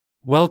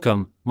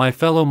Welcome, my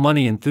fellow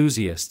money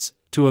enthusiasts,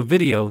 to a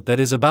video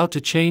that is about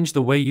to change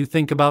the way you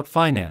think about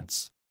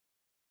finance.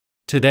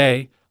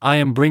 Today, I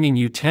am bringing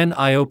you 10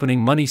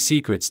 eye-opening money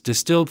secrets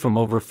distilled from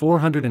over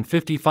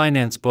 450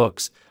 finance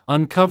books,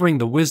 uncovering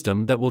the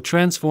wisdom that will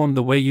transform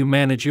the way you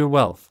manage your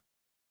wealth.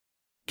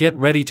 Get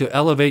ready to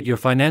elevate your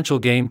financial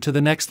game to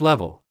the next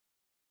level.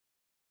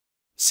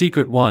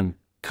 Secret 1: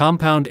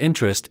 Compound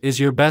interest is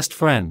your best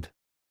friend.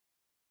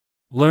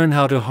 Learn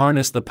how to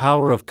harness the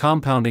power of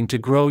compounding to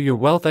grow your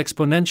wealth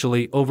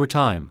exponentially over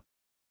time.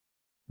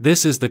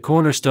 This is the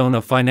cornerstone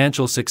of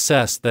financial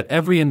success that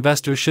every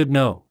investor should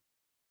know.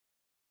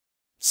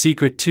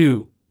 Secret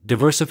 2: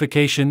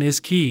 Diversification is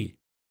key.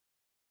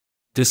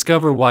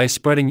 Discover why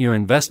spreading your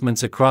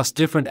investments across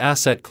different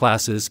asset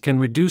classes can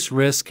reduce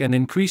risk and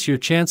increase your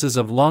chances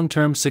of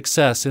long-term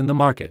success in the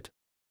market.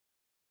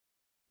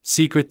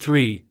 Secret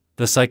 3: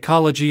 The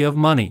psychology of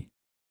money.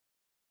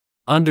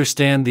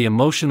 Understand the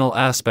emotional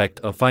aspect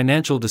of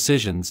financial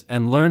decisions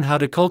and learn how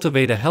to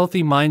cultivate a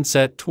healthy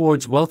mindset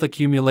towards wealth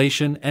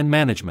accumulation and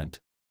management.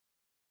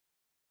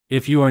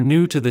 If you are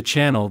new to the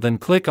channel, then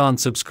click on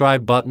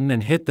subscribe button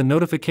and hit the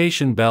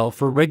notification bell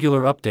for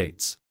regular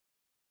updates.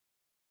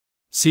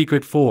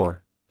 Secret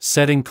 4: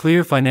 Setting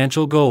clear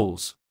financial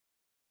goals.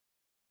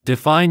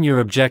 Define your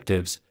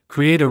objectives,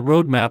 create a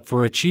roadmap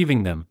for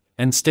achieving them,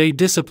 and stay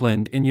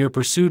disciplined in your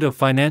pursuit of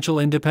financial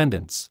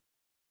independence.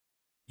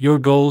 Your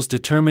goals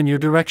determine your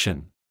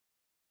direction.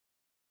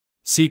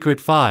 Secret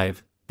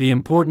 5: The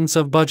importance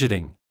of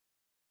budgeting.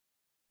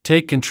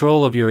 Take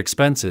control of your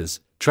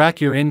expenses,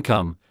 track your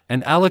income,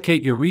 and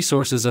allocate your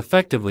resources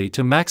effectively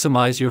to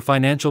maximize your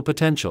financial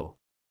potential.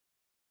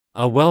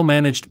 A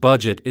well-managed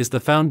budget is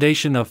the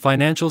foundation of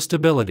financial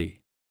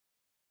stability.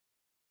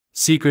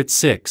 Secret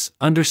 6: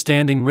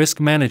 Understanding risk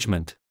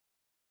management.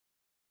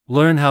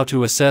 Learn how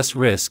to assess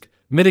risk,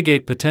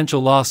 mitigate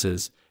potential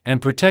losses, and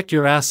protect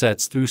your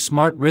assets through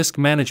smart risk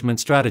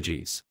management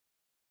strategies.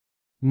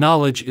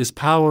 Knowledge is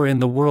power in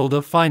the world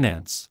of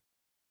finance.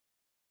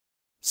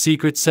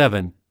 Secret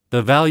 7: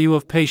 The value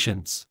of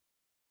patience.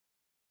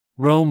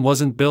 Rome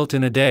wasn't built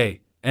in a day,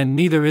 and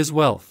neither is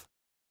wealth.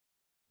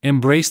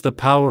 Embrace the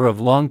power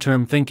of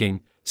long-term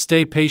thinking,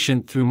 stay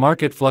patient through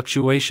market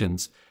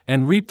fluctuations,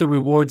 and reap the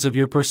rewards of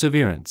your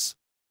perseverance.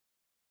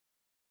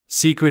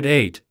 Secret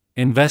 8: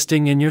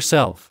 Investing in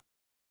yourself.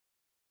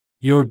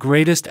 Your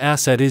greatest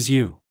asset is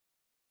you.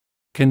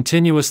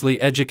 Continuously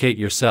educate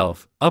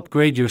yourself,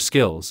 upgrade your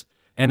skills,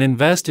 and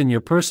invest in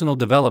your personal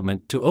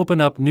development to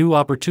open up new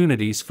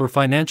opportunities for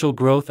financial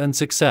growth and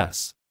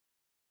success.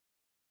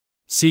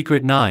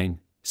 Secret 9: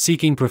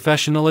 Seeking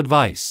professional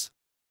advice.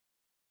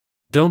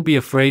 Don't be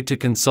afraid to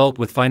consult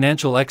with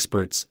financial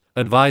experts,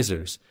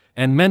 advisors,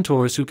 and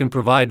mentors who can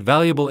provide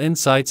valuable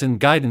insights and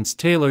guidance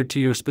tailored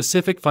to your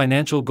specific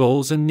financial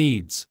goals and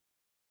needs.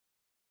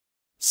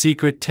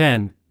 Secret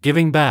 10: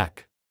 Giving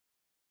back.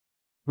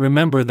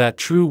 Remember that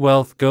true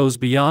wealth goes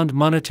beyond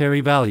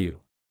monetary value.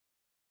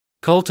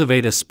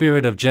 Cultivate a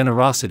spirit of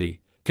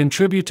generosity,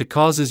 contribute to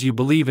causes you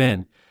believe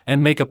in,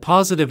 and make a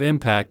positive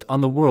impact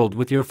on the world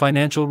with your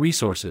financial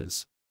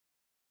resources.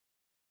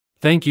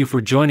 Thank you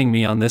for joining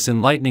me on this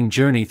enlightening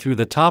journey through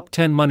the top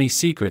 10 money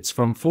secrets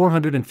from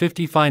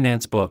 450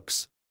 finance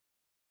books.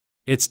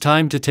 It's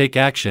time to take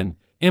action,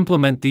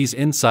 implement these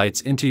insights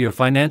into your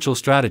financial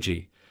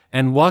strategy,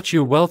 and watch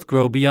your wealth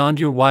grow beyond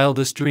your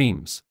wildest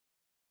dreams.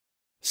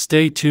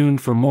 Stay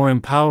tuned for more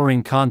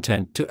empowering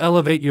content to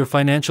elevate your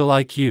financial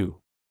IQ.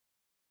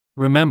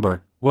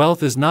 Remember,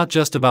 wealth is not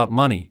just about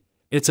money,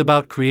 it's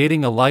about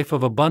creating a life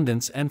of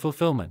abundance and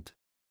fulfillment.